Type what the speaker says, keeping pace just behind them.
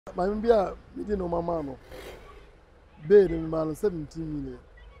My Mbia, we didn't know my mamma. Bed in man 17 million.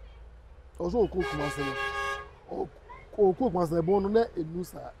 Also, cook myself. Or cook myself, born net in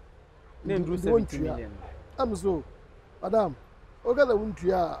Nusa. Name do 70 million. I'm so, Madame. Okay, the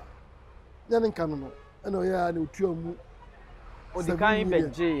winter, Yanin Canon, and oh, yeah, no 2 or the kind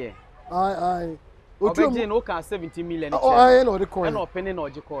of J. Aye. Or Jane Oka 70 million. Oh, I know the coin. No penny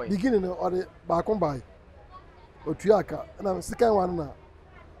or Jocoy. Beginning or the back on by. Or Triaka, and I'm second one now.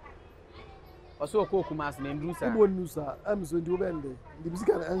 Also, Kokumas named Lusa. Nusa, I'm so do bend. The music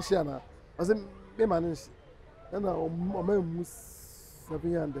and Shana. I said, be managed. And I'm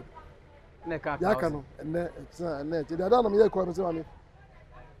 700. Yakano, and net. I don't know me, I call me.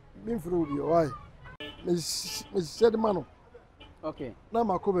 Been through you, why? Miss Shed Mano. Okay. Now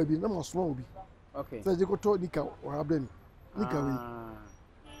my cover be, no more small be. Okay. So you go to Nika or Abden. Nika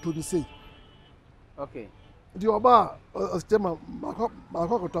to be safe. Okay. The Oba, a stemmer, my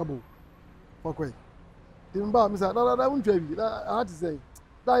cock trouble. Okay. The Mba, Miss, I won't tell you. I had to say,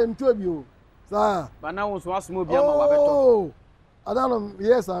 I am to you, sir. But now was smooth. Oh, I don't know.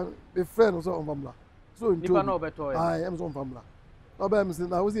 Yes, I'm a friend of some family. So, you know better. I am some family. No, but I'm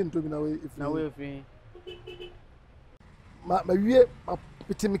saying I was into me now. If now we're free. My year, a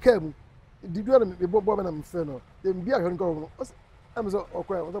petty came. Did you want to be Bob and I'm friend? Then be a go. I'm so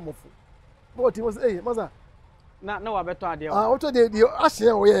awkward. What he was a mother. Not no better idea. I want to the Asher,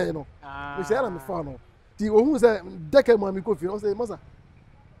 you know. We say I'm a fan. The who said, Decker, mammy, coffee, or say, Mother.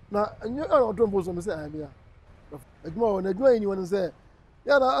 Now, and you are not drunk on the same idea. At more than anyone say,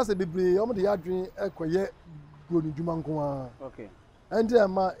 yeah, I said, be on the yard drink, a quiet, good in Jumanco. Okay. And dear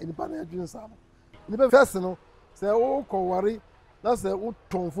ma in the panel drink some. In the personal, say, oh, co worry, that's a wood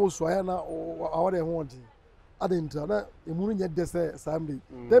tone for Swayana or our wanting. I didn't tell that the moon yet they say Sunday.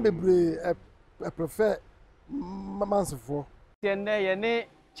 Then be I prefer months for. Then,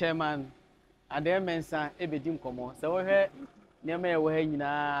 Chairman Addai Mensah, Ebedim Como, so we near me away in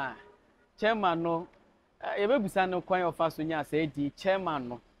a chairman no. Ebebusa no kwan of us when you say the chairman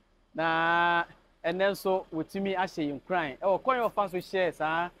no. Na and then so with me actually in crying. Oh, kwan of us we share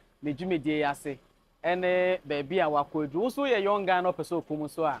sa the Jimmy Day ase. And baby our could also a young guy no person come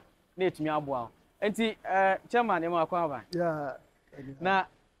so a net me aboa. Enti chairman em akwa. Yeah. Na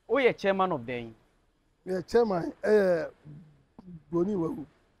we chairman of them. Yeah, chairman Brony Wewu.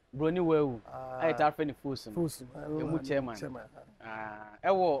 Brony Wewu. I tell friend Fosun. Fosun. Chairman.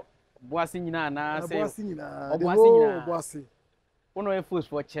 Ewo Obuasi nyina na say Obuasi. Ono e force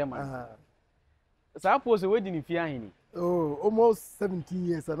for chairman. So pose we di ni fi ahini. Oh, almost 17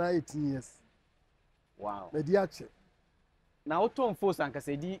 years and 18 years. Wow. Mediache. Na oton force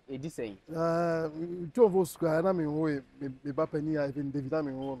ankasa edi say. Two force square na me wo me bapani even David na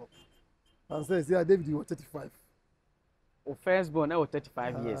me wo no. And says yeah David was 35. O first born was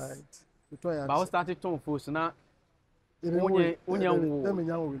 35 years. But I started ton force na onye wo. Na me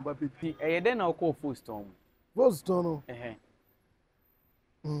nyawo we baby. Den na call force ton. Force ton no.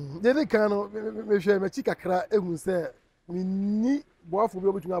 Dey kan no me hwe me chi kakra ehun say me ni boafo bi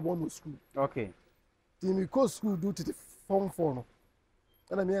obetumi abon no school. Okay. Ti me go school do to the form 4 no.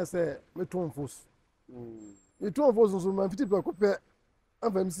 And me say me ton force. Me ton force so man fiti pe ko pe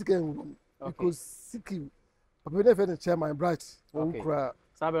am sika ehun. Because siki papa dey for chairman bright o kura.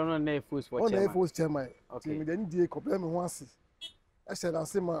 Sabe no na force for chairman. On na force chairman. Okay. Me dey die ko pe me ho ase. I said I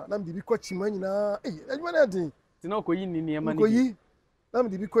say ma na me dey bi ko chima nyina. Adwuma na din. Ti na ko yi ni niam ko yi. Na me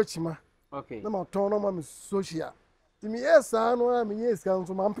dey bi ko chima. Okay. Na ma ton no ma me social. Ti me yes no a me yes kan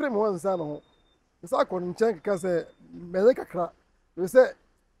so ma mpre me won sa no. Nsa ko nchen ka say me le kakra. We say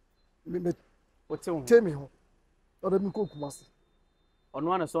me o te ho. Te me ho. O da mi ko kumase.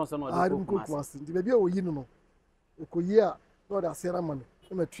 Ono ana so no de ko kumase. Ti be bi o yi no. Ko yi a no da sera ma me.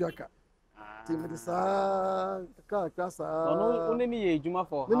 Me tuaka. Ti me sa ka sa. Ono unemi ye ejuma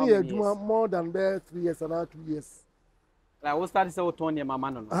for how many years? More than 3 years and 2 years. Like we started say to on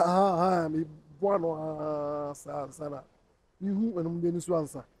mama no. Me bono sana. You when me ni so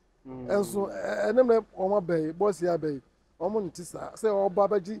answer. And so enem na o ma be boss ya be. O mo nti sa say o ba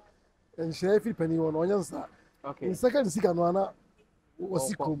baji en share fi pani won onye nsa. Okay. In second sika no ana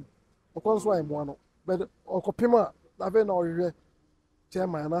wasikom. O kon so ai mo ano. But o kopima na be na o hwe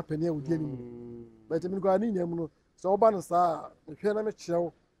chairman na pani e wudi ani. But me go ani nyam no. So o ba no sa hwe na me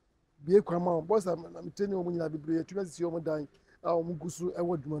kyerew bie kwama boss am na me teni o mo nyina bebre atuma sisi o mo dan a o mo gusu e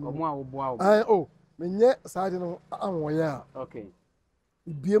waduma no. O mo a wo boa wo. Oh, me nye saade no anwoye a. Okay.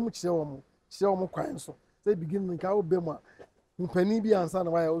 Bie mu kyerew mo kwan so. Say begin nka wo be mu a mpani bi ansa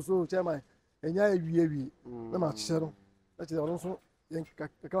na wa ya so chairman enya ewie na ma kyere no. Na kyere no so yen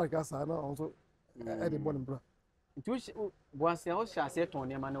kakra sa na on so e de bon bra. nti Obuasi a ɔhyɛ ase tɔn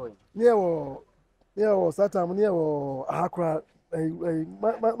nneɛma no wɔ near or Satam, near or Hakra,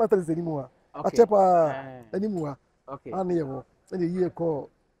 matters anymore. A chepa anymore. okay And near any year called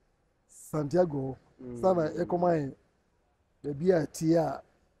Santiago, Sana Ecomine, the beer tia.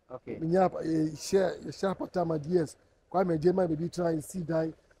 okay Share sharp time at years. Quite a Gemma baby try and see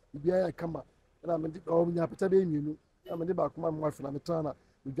die. The beer come up. And I'm in Yapata, you know. I'm a back my wife and I'm a turner.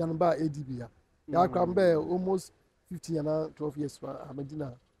 We can buy ADB. I come bear almost 15 and 12 years for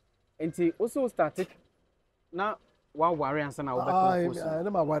Amedina. nti also started na wa worry ansa na obeka I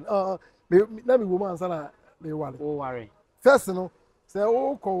number one. Let me woman sana me worry. o worry First no, say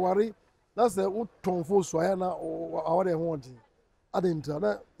o ko worry. Na say o ton fo so ya na o awade ho odi. Adenta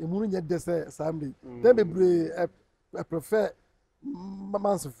na emunu nye de say Sunday. Then be I prefer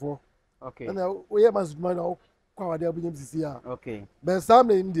mansfo. okay And o ye mansfo na o kwa wade abunyam sisi a. okay But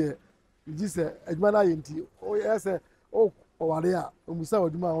Sunday in there, you say aduma na yenti. O ye say o ware a omusa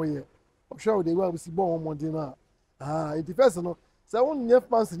oduma ho ye. O hwe de wa busi bon ho modin na. It first no. Say won nye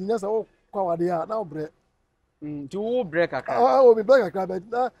fancy nya say o kwa wade a na obre. nti wo break aka O be black aka but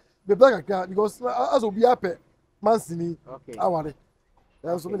na be black aka because as obi ape mansini okay aware.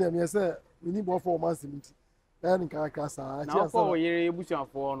 So me dem say we need more for mansini. And kaka sa. na ko wo yere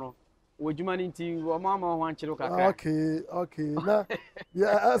ebusuafo no wo djuma ni nti wo mama ho ankyere kakra Okay. Na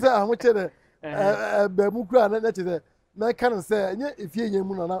ya say ahu chere ba mu kura na chere na kan say nye efie yen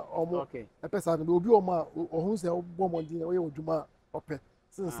mu na omo epesa na obi omo ohun say obo mondin o ye odjuma ope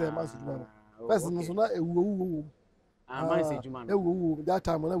since say masu djuma no person so na ewu man say djuma no ewu that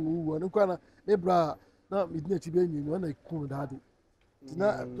time na ewu no kwa na me bra na midina ti be nyi no na kun dade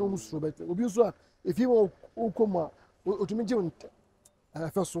na no musuro bete obi so a efie mo ukoma otumi je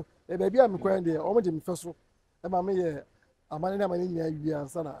feso e ba bia me kwan de o mo je me feso e ma me ye amane na amane nya wi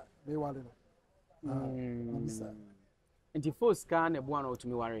ansa na me wale no nti force ka na ebo na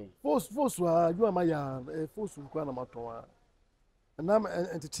otumi ware force wa ju ama ya force kwa na maton a na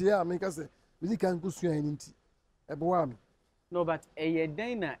entity a me ka se we kan kusua ni nti e bo wa me no but ye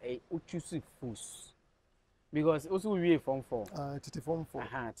den na choose force because also we form 4 titi form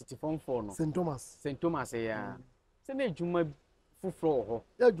 4 titi form 4 no St Thomas ya se na djuma fufro ho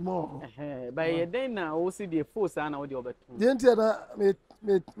ya djuma ho ba ye den na o si the force na o de obeto de ntia na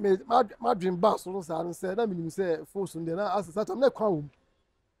me dream bass no sa no say na minim say force nde na asasa tam na kwa wo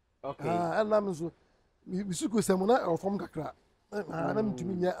okay na me so mi suku sem na o form kakra na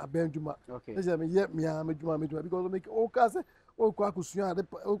mitumi nya aban djuma na je me ye me djuma because make o ka say o kwa kusua de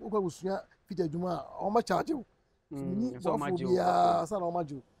o kwa kusua fita djuma o ma charge o ni bo fo bia sa na o ma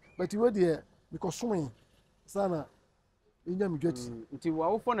jo but we de because swing sana inya mi dwati nti wa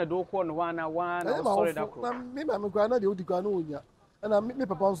wo fo na do ko no wa na sorry da ko na me ma me kwa na de odi kwa na onya na me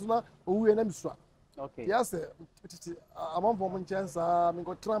papa nso na owuye na misua okay ya se titi amamfo mo nchensa me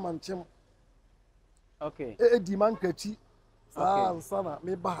go traman chem okay di man kachi sana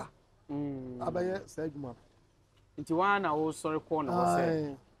me ba abaye sa adwuma nti wa na wo sorry ko na wo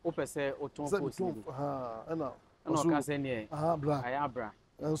se wo pese o ton force ni na o ka se ne bra aya bra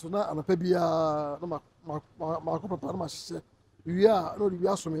so na anapa bia na ma ko papa na ma hye wi a no wi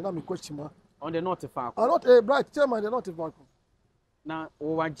asome na me kwachima on the not fa not bright chairman the not fa na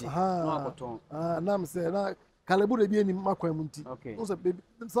wo waji no akoton na me say na kalebu de bi ni makwan mu nti no so baby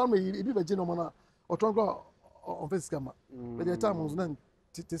some ebi beje no mo na oton go on face kama but the time was na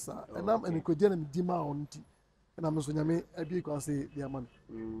titisa na en ko je na me di ma on nti na me so nyame abi ko say dia man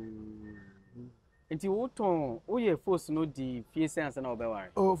nti wo ton wo ye force no di fie sense na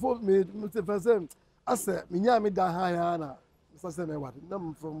obeware force me say first asa me nya me da ha ya na say me what na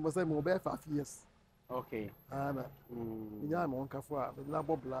from say me obe 5 years okay ana nya me wonka fo a me na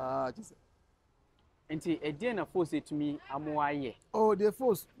bobla just nti edie na force etumi amoaye the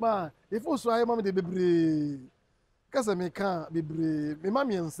force aye mama de bebre kasa me ka bebre me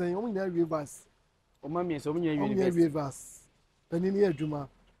mama yensen o nya rivers o mama yensen o nya rivers pani ni adwuma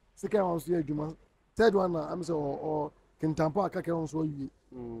second one so adwuma third one na am say o kintampo akaka on so awie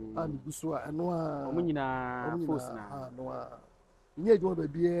and guso a eno a o nyina force na no a nya adwuma ba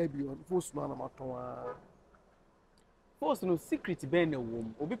bia bi on force na maton a force no secret ben na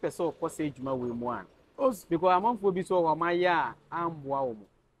wom obi pese o kwose adwuma we mu an because amanfo bi so o maya amboa wo mu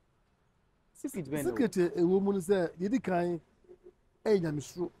secret ben no secret ewo mu no say yedi kan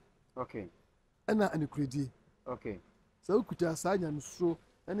nyamesuro okay na anikredi okay so ukuta sa nyamesuro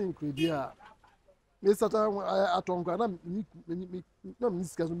na anikredi a me sata atonka na mi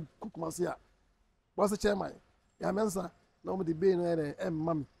sika so kukumase a was chairman ya mensa na mo de be no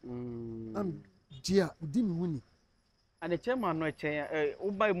mam am dia di mi muni and the chairman no che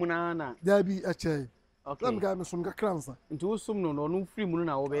o bai mu na da bi a che Okay. Let me get me some kakransa. Nti wo sum no no free mu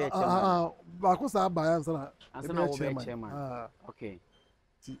na wo be chairman. Ba ko sa ba answer na. Answer na wo be chairman. Okay.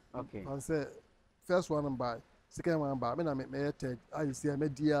 Okay. I say first one by second one by me na me third. I see me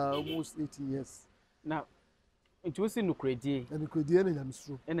dia almost 18 years. Now nti wo si no kredie. And kredie na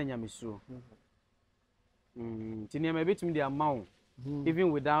nyamesuro. Na nyamesuro. Nti ne ma betum dia mawo.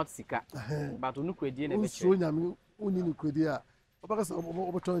 Even without sika. But no kredie na be che. So nyame uni no kredie a. Obaka say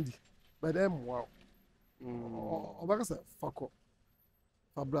obotondi. But them wow. Obaka say fako.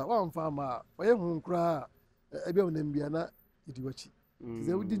 Fabra wa mfa ma oye hu nkra e bia onam bia na idiwachi.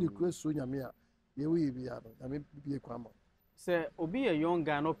 Ze wudi ni kura so nyame a ye we bia no nyame bia kwa ma. Se obi a young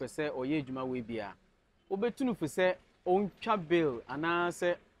guy no pese oye adwuma we bia. Obetunu fu se ontwa bill ana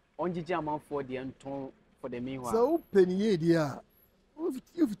se onjiji amanfo de nton for the meanwhile. So penny ye dia.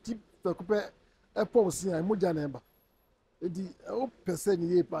 If tip to kupe e pause ya moja na eba. Edi o pese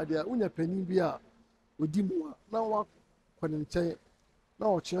ni ye pa dia unya penny bia odi mu na wa kwani nche na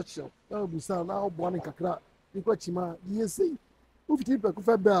o cheche na obusa na obo an kakra nikwa chima ye sei o fiti pe ku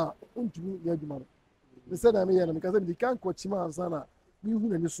fe ba ontumi ya adwuma no me se na me ye na me ka se me kan ko chima ansa na mi hu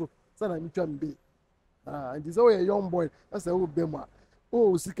na ni so sa na mi twa mbe and so a young boy that's a be ma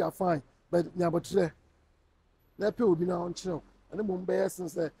o sika fine but nyabotre na pe obi na on chiro and mo mbe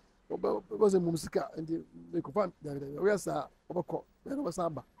since was a musika and the confirm we are obako na was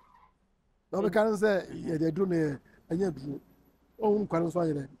aba na be kan say ye dey do na anya bi o nkwan so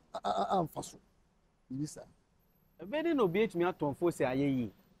ayere amfa so bisa Ebedi no be etumi atonfo se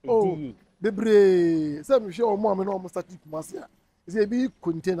ayeyi edi bebre say me hwe o mo me no mo start kumase a say bi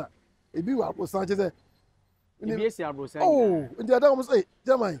container ebi wa ko san che say ebi esi abrosan oh ndi ada mo say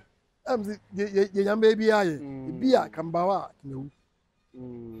jamai am ye nyamba bi aye bi a kambawa kimewu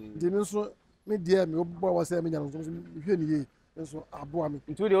ndi nso me dia me obo wa say me nyano so me hwe ni ye nso abo ami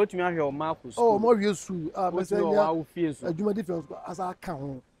ntu de otumi ahwe o marcus oh mo hwe su me say ya adwuma difference asa aka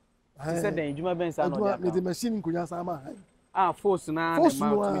ho se den adwuma ben sa no dia me the machine kunya sa ma force na the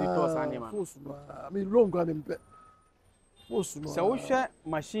mouth me to sa nema force na me long ga me mpe force no so wo hwe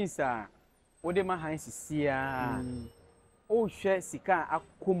machines a wo de ma han sisia o hwe sika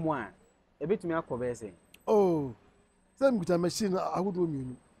akomu a ebetumi akobe se oh say me machine ahudo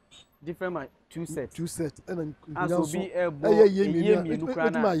mienu different two sets and aso bi ye mienu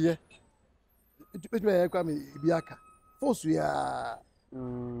kra na ye betuma ye kwa me bi aka force ya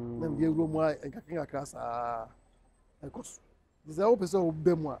na me ewro mu a nkaka krasa ekos diza o pese o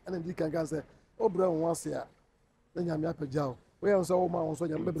be mu a na ndi kan say o bra won ase a na nyame apagyawo we yan so o ma won so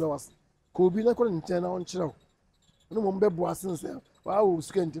nyame bebra was ko bi na ko nchen na on kyerɛw no mo mbebo asense wa o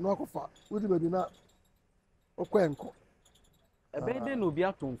skenti no akofa wodi baby na okwenko ebe de no bi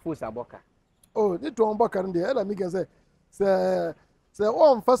aton force aboka oh ni ton boka nde ela mi gan se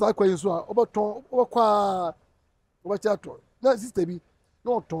on fasa akwan so a oboton obakwa obacha to na sister bi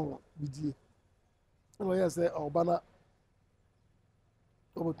na oton bidie no ya se obana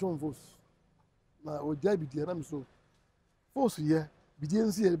oboton force na oja bidie na mi so force ye bidie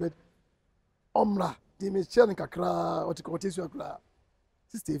nsi ye bet omra di me chen kakra otikoti so akra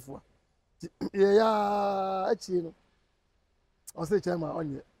sister efua ye ya achi no o se chema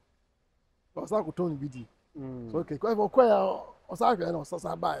onye o sa ko ton bidie so okay kwa ya o sa hwe na o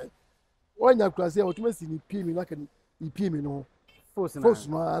sa ba onya kura se o tuma si ni pie mi na ka ni pie mi no force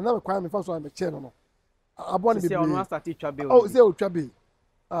na kwa me fa so am che no abo na be se onu start twa be oh se o twa be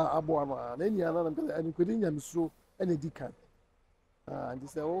abo na na ni ana na ani kwedi nya misuro ene dikan and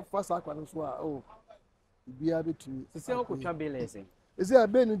say o fa sa kwa no so a o bia betumi se o ko twa be lese ese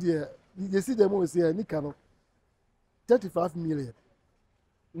abe no de ye si dem o se nika no 35 million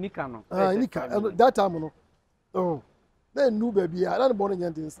nika no nika that time no oh then nu baby a na born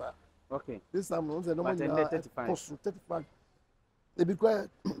nyantin sa okay this time no say no money 35 they be quite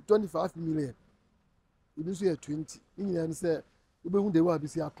 25 million e be so 20 ni nyina say we be hu de wa bi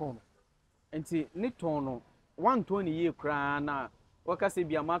si aton enti ni ton no 120 ye kra na waka se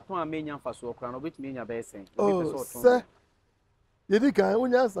bia maton a menya faso kra no betumi enya be sen oh say ye di kan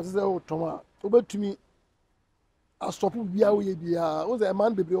unya sa say o ton a obetumi astopu bia wo ye bia wo say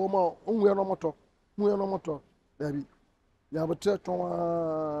man bebre o ma onwe no moto dabi ya botre ton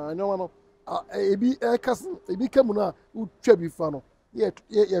a no no ebi kasin ebi kemu na utwa bi fa no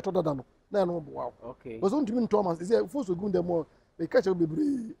ye to dada no na no bo wa okay but on timi Thomas say force ogun dem mo e catch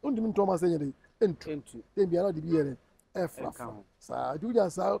bebre on timi Thomas enye entu dem bia na de bi yere fra sa juja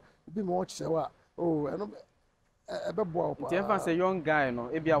sa bi mo chewa oh eno ebe bo wa ti efa say young guy no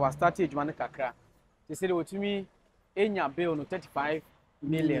e bia wa start adwuma ne kakra ti say wotumi enya bill no 35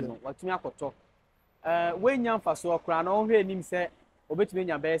 million no watumi akoto we nya mfaso okra na o hwe nim say obetumi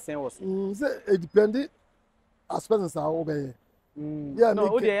nya be sen wo so say it depend as persons are obey yeah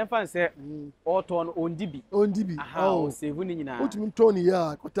no o de yen fan say auto no ondi bi aha o save ni nyina otumi toni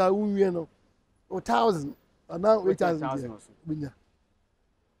ya kota unwie no 1000 and now 8000 binya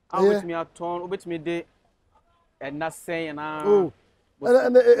obetumi aton obetumi de na sen na oh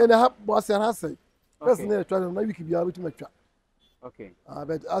and have boss and say person na twa na week bia obetumi atwa okay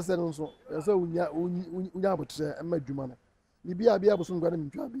but as no so so unya abotre ema dwuma no ni bia boso ngwa na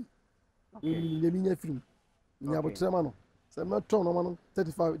ntwa bi ni nya film ni abotre ma no se ma ton no ma no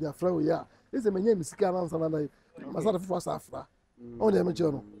 35 dia fra we ya ese menye misika na nsa na dai masara fo asafra on dey me che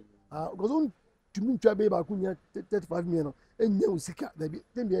no because on tumi ntwa be ba kunya 35 million no enya usika da bi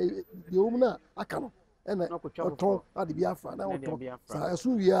dem bi o mu na aka no ena oton ade bi afa na oton sa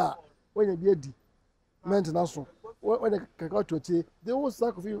asu wi a wanya bi adi maintenance so when the got to they will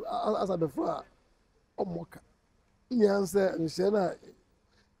sacrifice as a before omoka nya nse nse na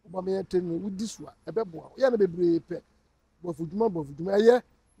ba me ten with this one e be boa ya na bebre pe bofuduma ye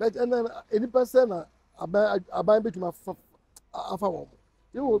but any person na aban betuma afa wo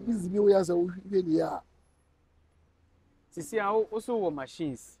you will busy me we as a we ni ya sisi a also wo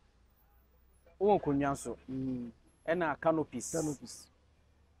machines wo konwa so e na canopies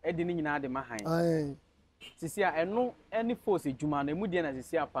e di ni nyina de mahan sisi a eno any force ejuma na emu die na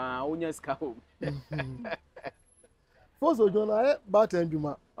sisi a pa onya ska ho force ojona e bat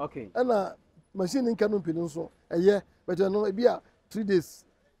ejuma okay na machine canopy nso eye but no e bia 3 days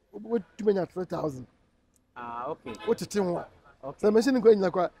we tumenya 3000 okay what tin okay so machine ko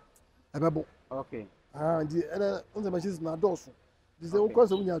nyina kwa ebebo okay di on the machines na dosu di se ko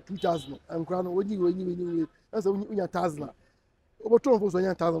so nya 2000 ankra no onyi na so nya 1000 oboton fo so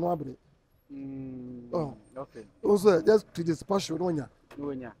nya 1000 no abre oh okay also just to this partial no nya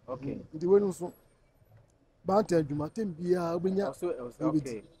okay di we nso bant adwuma tem bia obenya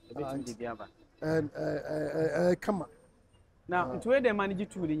okay ebetim bia ba and kama now to where they manage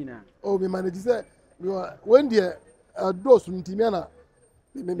to ni nyina oh me manage say when the dose ntimi na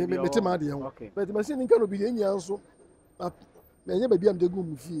me tema de ho but machine nka no bi enya nso na nya ba bia mde gu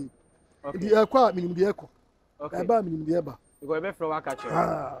mu fie di akwa minim de ekọ okay ba minim de eba go ebe fro waka che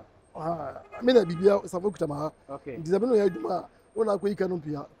me na bibia safo kuta ma okay ndi zabe no ya adwuma wona akwa ika no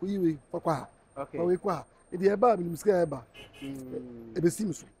pia ko yiwe kwa okay we kwa di eba minim ska eba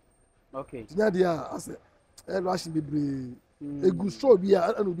ebesim so okay tinya dia ase rush bebre egu so bia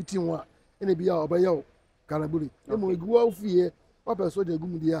ana obi tin ho a ene bia obayo karaburi emo egu wa ofie wa person de egu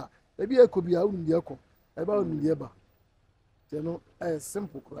mu dia e bia ekobia unu dia ekọ eba unu dia eba teno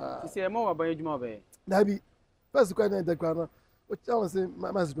simple kra si e mo wa ban adwuma obe na bi first kwa na de kwa no o chawo se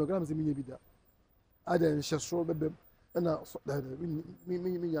mass program se minye bida ada nhyeso bebem na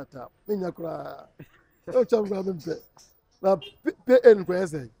mi yata mi nya kra o chawo ga bempe na pn kwa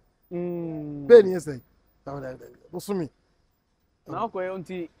ese pn ese tawo bosumi na ko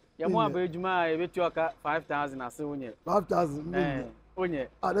yonti ya mo aba adwuma e betu aka 5000 ase wonye 5000 onye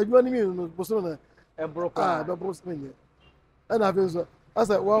adwuma ni mi no bosumi na e broka do bosumi and I feel so as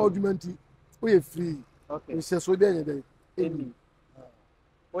a wow documentary we free okay we so be any day eni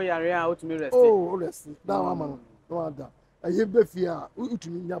o yare a otumi rest oh rest that one man no ada aye be fia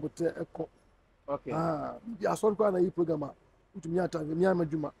utumi nya bote ekọ okay bi asor kwa na yi program a utumi ata mi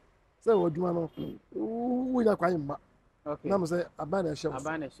amadwuma say wo dwuma no we nya kwa yimba okay na mo say abana she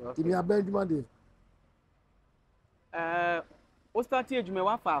okay mi abandwuma de o start adwuma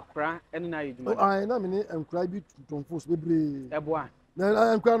wa fa akra ene na adwuma oh na me ni enkra bi tonfos bebre eboa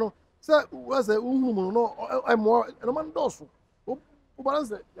na enkra no say we say unhum no emo no man doso o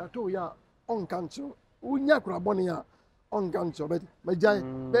balance ya to ya on kancho unya kura boni ya on kancho but majai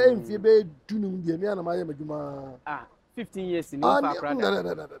be mfie be dunum de mi ana ma ya madwuma 15 years ni fa akra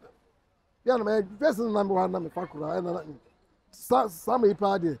ya na me person number 1 na me fa kura na some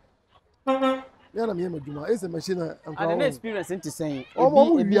ipa de ya na me madwuma ese machine and the experience into saying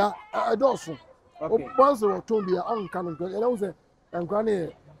o bia adoso o bonso o to bia on kan ko ela wo se enkwa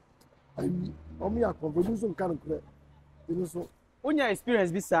ne ayi o mi akobodu so kan ko ni so unya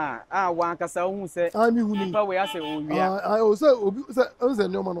experience bi sa wa nkasa hu se mi hu ni pa we ase o wia o se obi se onse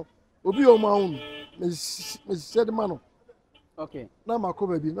ne o ma no obi o ma hu me shed ma no okay na ma ko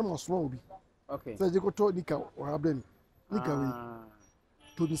ba bi na ma so obi okay se je ko to nika o ha blen nika we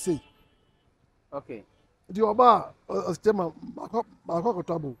to be say okay di oba o stema ma ko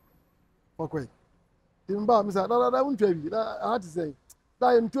tabo okay timba mi sa da untwa bi na ha ti say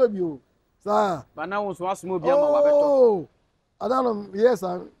da em twa bi o sa ba na wo so asmo bi ama wa beto oh adano yes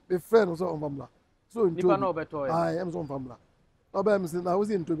a friend so on famla so ntwa nipa na obeto em so on famla oba mi say na wo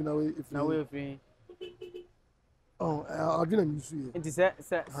si ntwa bi na we if na we free Oh, I'll get them you. Nti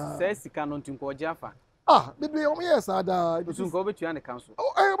sɛ sika no nti nkɔgye afa. Baby, yes, I die. Nti nkɔ obetua ne council.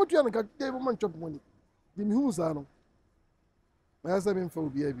 Oh, I want you and I gave him chop money. Give me who's I know. I said him for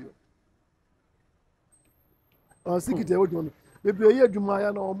behavior. Sick it, what you want. Baby, a year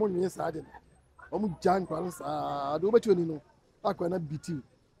Jumaya no money inside. Jan Crans, I do what you know. I cannot beat you.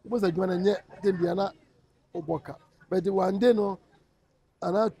 It was a joint and yet, then be an Oboka. But the one day no,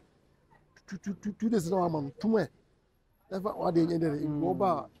 and I 2 days no, I'm 2 months. Never what they ended in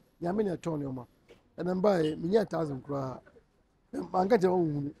Boba, Yamina Tonyoma. And then buy me 1,000 cry. Man got your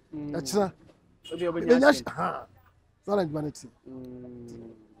own. That's not. Silent vanity.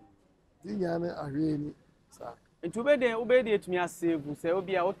 Diana, I really. Nti obedi etumi asave sɛ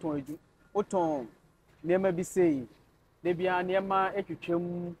obi a oton nneɛma bi sei de bia nneɛma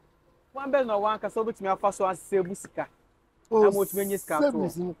etwetwam wan bɛ na wan kasa obetumi afa so asave sika na mo otumi nye sika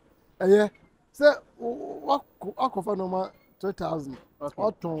to sɛ wakofa normal 3,000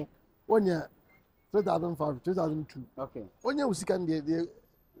 oton wonya 3,500 3,002 okay wonya usika de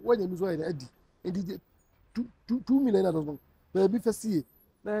wonya mi so ya adi edi 2 million na dozo na bi fasie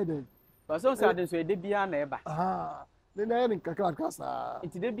na eden so say ade so e de bia na eba ne na yen kakra kasa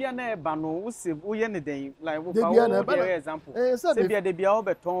nti de bia na eba no wo se wo ye ne den like wo fa wo be example say bia de bia wo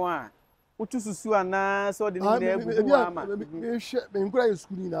beton a wotu susu ana so de ni na ebubu ama me hwe me nkura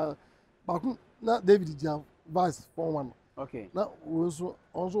school ni na baku na David Jam vice 41 okay na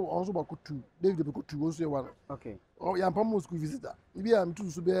also baku 2 David baku 2 also one okay oh ya pam school visitor bi am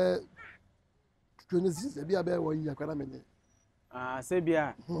tu su be 26 bi a be wo yi akwana menye say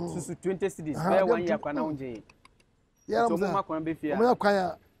bia susu 20 cities be 1 year akwana unje ya so mo makwana be fia mo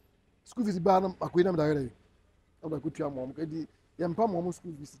akwan school visit ba na akwina me da yere oba kutu amom kedi ya pam mo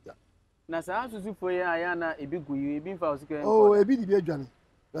school visitor na saa susu fo ya na ebi guyi ebi mfa osika oh ebi di bi adwane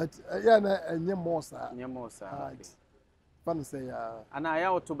but ya na enye mo sa fan say ya ana ya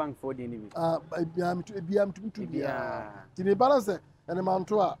auto bank for the enemy biam tu ti me balance ene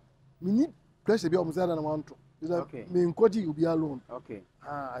manto a mini pressure bi o mo say na manto is me nkodi obi alone okay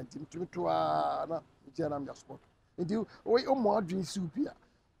ti to a na ti na am sport ndi o mo adwin soup ya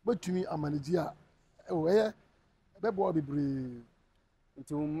betumi amanage a ye bebo bebre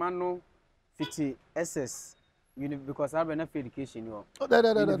nti umano fiti SS because I have enough education yo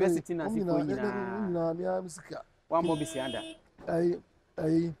university na siko na ya musika one more bisi under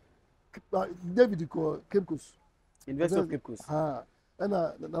ai David ko Cape Coast University of Cape Coast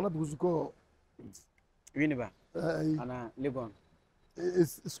na buzuko Uniba ana Legon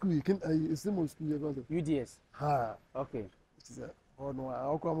school is the most school UDS okay it is no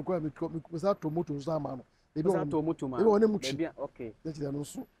akwa sa tomato so amano ebi on tomato ma ebi okay that is no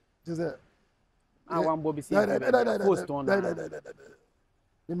so it is one boy bisi post on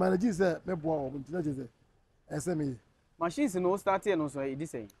the manager say me boa o ntina je say SME machines no start here no so e di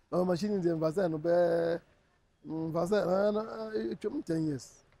say machine dey invest no be invest it 10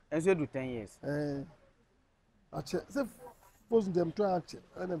 years enso do 10 years ache say force them try ache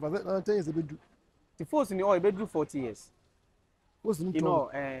and invest 10 years be do the force ni all be do 40 years force ni to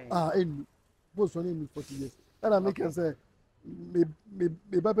any force on in 40 years and I make say me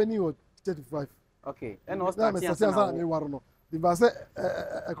baba ni 35 okay and all start here na me waro no invest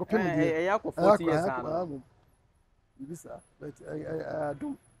e ko pem dey ya ko 40 years na bisa but I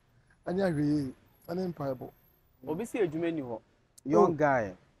do anya hwe an empire obi si adwuma ni ho young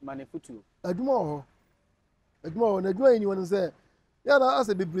guy manefutu adwuma ho na adwuma ni won say ya na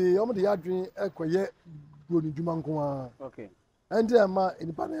ase bebre o mo de adwen ekoye go ni dwuma nko a okay and ama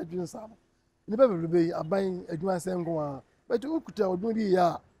enipa na adwen sa enipa bebre aban adwuma se nko a but ukuta odwuma bi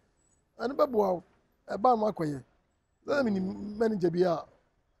ya ani bebo e ba ma koye na mi manager bi a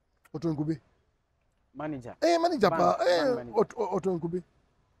otonkube manager manager pa otonkube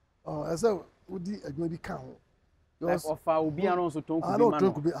ese odi adwuma bi ka ho like offer obi anon so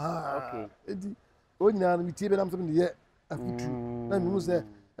tonkube okay edi o nyina na mi tie be nam so ne ye afitu na mi mu se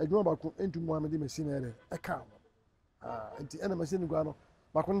adwuma ba ko entu Muhammad machine ere e ka ho enti ena machine gwa no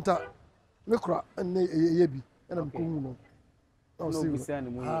ba ko nta me kura enne ye bi ena mi ko hu no no bi se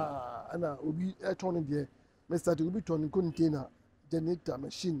anu ana obi e ton de me start obi ton container generator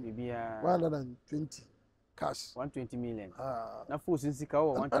machine bia 120 cash 120 million na force nsika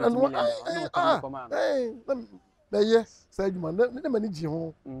wo 120 million no come beye say juma ne mani ji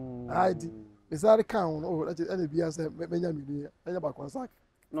ho aidi besare kan ho na bia say menya mi anya ba konsak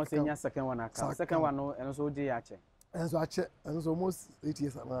no say nya second one aka second one no eno so je ya che enso almost 8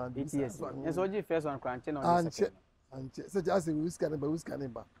 years na 8 years enso je first one kranche na anche say just say whisker ne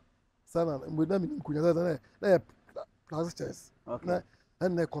ba sana mbo na mi nkunya na plastic chairs okay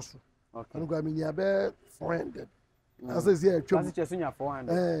na koso okay anu ga mi nya be 400 asa si e twam Kasi chesu nya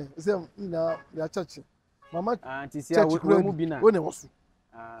 400 se ina ya chachi mama anti si we mu bi na wo ne woso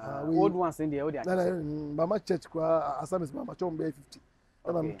old ones in there o dia mama church kwa asamis mama chom be 50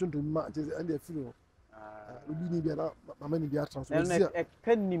 ana mtundu ma je ande filo obi ni bia na mama ni bia transfer si e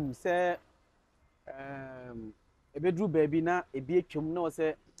kanim se ebedru baabi na ebi atwam na o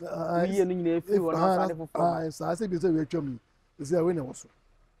se wiye no nyina efi wo na ade fofo sa se bi se we atwam se we ne woso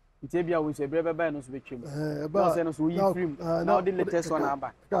nti bia wo se bre beba no so betwam no se no so yi film na the latest one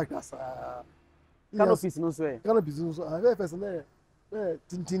aba ka sa canopies no so canopies no so a first na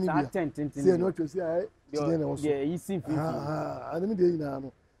tintini bia se no atwa si ai tine ne woso ye yi si film ani de ina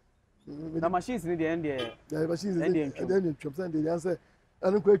no na machines ni de end the machines de twam se de answer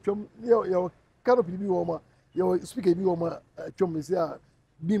anu ko atwam yo canopy bi wo ma yo speaker bi wo ma twam se a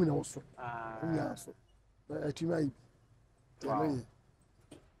beam na woso ya so atwam ai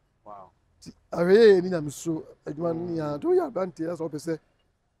wow aweye ni na miso adwuma ni ya do ya bante ya so pese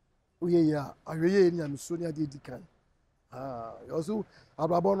oye ya aweye ni na miso ni ade dikan yo so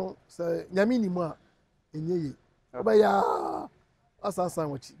abrabo no se nyame ni mu a enyeye oba ya asasa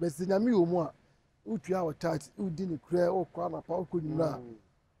wachi be se nyame yo mu a utua wa tat udi ni kure o kwa na pa ko ni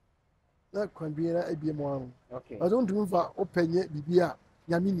na kwan bi na ebie mo anu okay azo ntu mfa openye bibia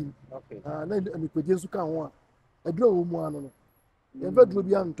nyame ni okay na amikodie nso ka ho a aduro wo mu anu no yɛmfa duro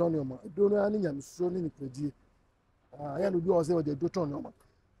bi Antonio ma duro no ani nyamsuro ne nipadie ya no bi o se o de do Antonio ma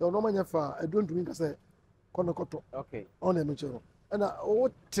so no manya fa duro ntumi ka se kono koto okay on na mechero na o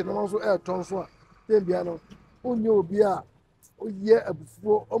te no so e ton so a tem bia no onye obi a oye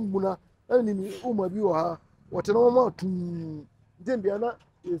abufuo omuna ani ni uma bi wo ha o te no ma tum tem bia na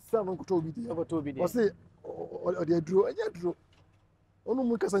esa no koto obi di o se o de duro anya duro onu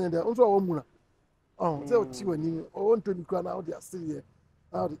mu kasa nya de on so a wo muna se o ti wani o nto ni kwa na o de aseye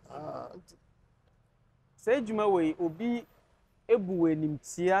say juma we obi ebu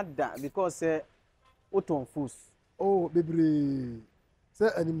animtia da because say oton fools bebre say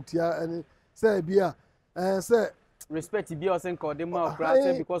animtia ani say bia say respect bia o sen ko de ma okra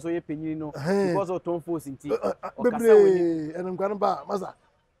say because o ye penyin no because oton fools nti bebre en nkwan ba maza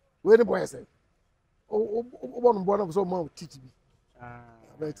we ni boy say o bon bon so ma teach bi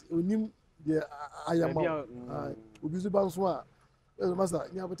but onim de ayama obi zu ban so a masa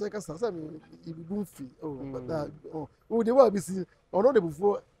nya bote ka sa me ibibun fi o de wa bi si ono de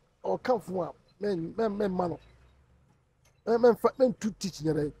bufo o kan fun a men ma no men tu teach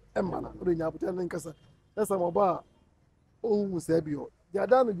nya de ma na o de nya bote na nkasa na sa mo ba o mu se bi o ya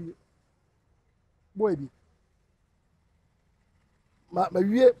da no bi boy bi ma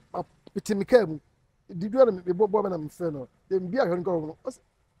wie pitimika mu di do na me bo na me fe no de bi a hwe nko no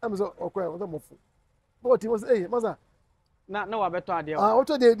am so okwa o mo fu but he was masa na wa beto ade o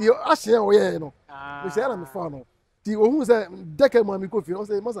to de ahye o ye no we say na me fa no ti ohun say deke mo mi ko fi o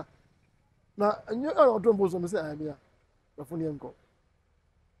say masa na anyo o do mbo so me say amia na fu ni enko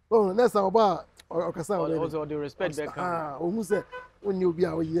o na sa oba o kasa o also the respect back ohun say oni obi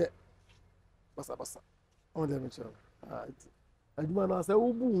a o ye basa on de me cho aduma na say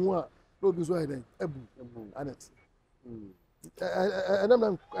obu hu a no bi so ai den ebu anet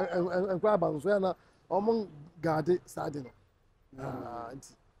enam nkwa ban so ya na omon gade sade no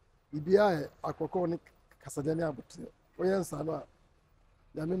nti bibia akoko ne kasade ne abote oyensa no a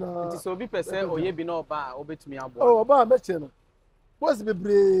ya me na nti so bi pese oye bi na oba obetumi abo oba meche no boys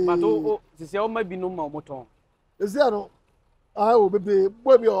bebre but o sisi o ma bi no ma omoton ezia no o bebre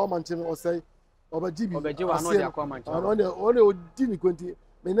boy bi o manche no osai obaji bi obaji wa no de akwa manche one odi ni kwenti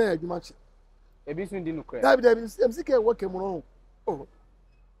me na adwuma che ebi so ndi no kra dabi MCK work mu no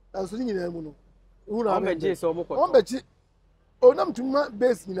aso ni nyina mu no hu na obaji so mo koto obaji onam tuma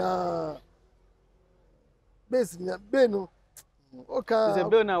base na be no oka is a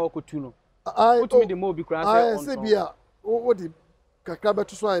bill na wakotu no otumi de mo bi kra say on say bia wo di kakra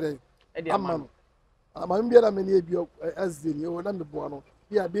beto so ai amma no ama mbia na me ne bi azeni o na me boa no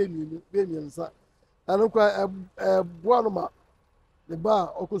bia be nsa anu kwa boa no ma the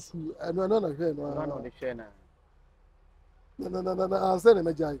bar okosu no na hwe no de share na say na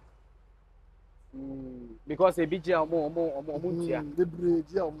majai because e bi je omo tia de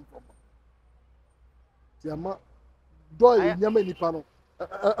breji a omo tiama doy nyama nipa no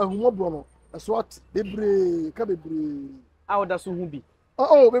ahumo bro no so at bebre ka bebre awda so hu bi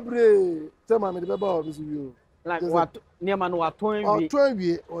bebre tema me de beba o bisu yo like what niama no waton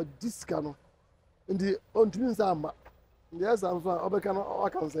wie o diska no ndi ontumi nsa ama ndi asa nfa obeka no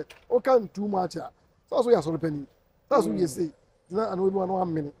aka nse o kan too much a so ya so pani so ye say na anu bi no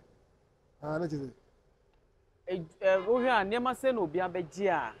amene na chese wo hwe a niama se no obi abeji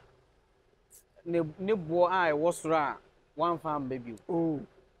a ne bo a was ra one farm baby. Oh,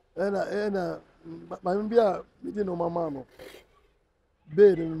 and my mbia me di no mama no.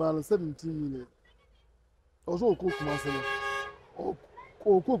 Bed in man 17 million. Also cook myself. Oh,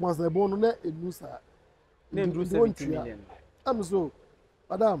 cook myself born na enusa. Ne ndru 70 million. Am so,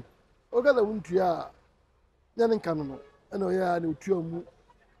 madam, oga la wuntua nyan nka no. And oya na otua mu.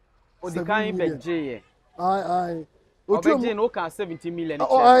 Odi kan beje ye. Ai. Obeje no ka 70 million.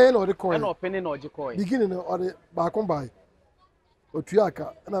 Oh, ai no de coin. And opening no je coin. Beginning no de ba kon bai. Otua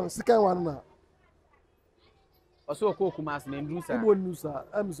aka. Na second one na. Oso ko kuma as na ndru sa. Ibo nusa,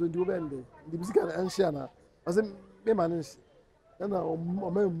 am so di obende. Di bisika na anhia na. Ase me manage. Na o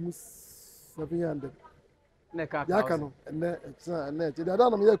mu 700. Ne ka Ya ka no, na ti da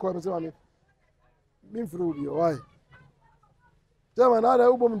na me ye ko me se mami. Min furu bi why? Chairman na da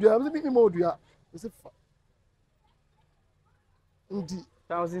ubom dua, me bi mo dua. Me se fa. Ndi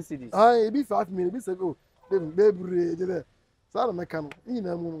 1000 cedis. Ai, bi 5 million, bi se go. Be bure je de. Sa na me ka no. Ni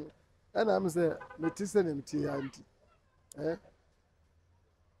na mu. Na am se me ti se ne mti ya nti.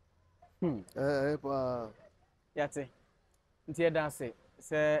 Pa. Yate. Nti eda se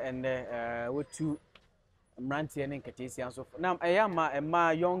ende wotu mrantie ne nkatesi anso. Na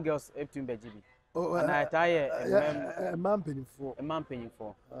ma young girls etun bejibi. Na taye man penifo. Man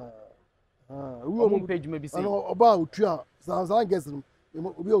penifo. We mo page me bi say. Oba otua, san guess no.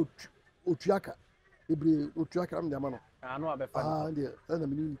 Obi otuaka. Ebre otuaka am de ama no. Anu abefa. Nde na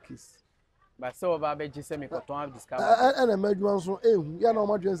me ni case. But so oba beji se me koton have discover. Na madwuma nso ehu. Ya na o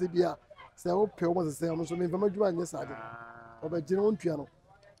madwen se bia. Se o pe o mo se no so me fa madwuma nya sade. Oba jire won tua no.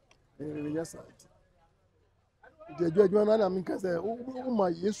 Nya sade. De adwuma na me ka se o ma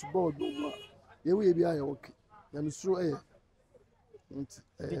Yesu board o ye we bia ya okay. Ya misuro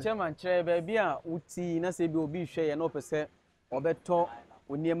The chairman chair baby a uti na se bi obi hwe ye na opese obeto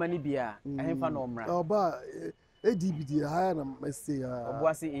oniema ni bia ehemfa na omra. Oba ADB di higher na message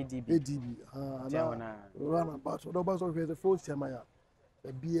Obuasi ADB na run about oba so fe full chairman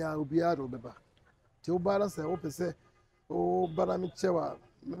ya bia obi a do beba ti oba na se opese o bana mi chewa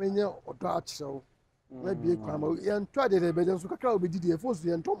menye odo a chewo na bie kwa ma ye ntwa de be nso kakra obi didi e force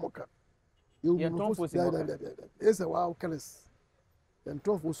ye ntomoka ye ntomfosi ese wa keles ye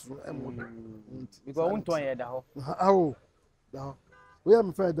ntomfosi emoka because unton ye da ho awo da ho we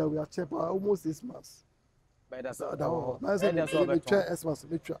am fair that we are cheap almost 6 months by that so da ho na say we try Xmas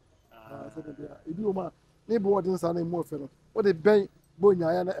we try so de bia ebi o ma ne bo odin sa na mo fe no o de ben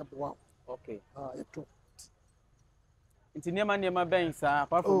bonya ya na eboa okay ye to nti niema ben sa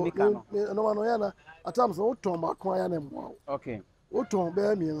apart from nika no no ya na at times o ton ma kon ya na eboa okay o ton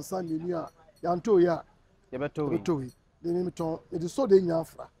be mi nsa ni a ya nto ya ye beto we de mi ton e de so de nya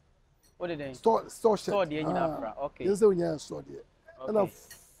afra o de den store de nya afra okay yes o nya store de na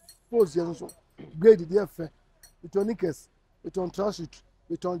pose ye so grade de fe bitonikes biton transit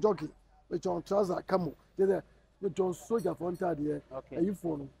biton jockey biton trouser camo de biton soldier frontal de ayi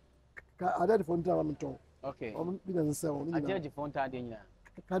phone ka adead frontal am ton okay bi na nse on ni adead frontal de nya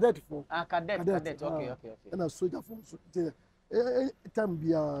cadet phone cadet okay na soldier phone so de time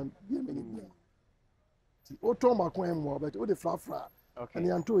bia me ni o to ma kon mo but o de fra and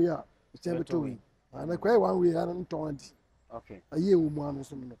yanto ya che beto wi na kwai one way na nton adi okay aye wo mu anu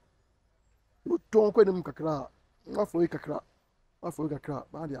so no o to ko nim kakra afro kakra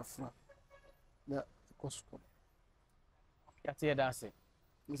ba de afra na kosko ya te da se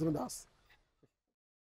nso das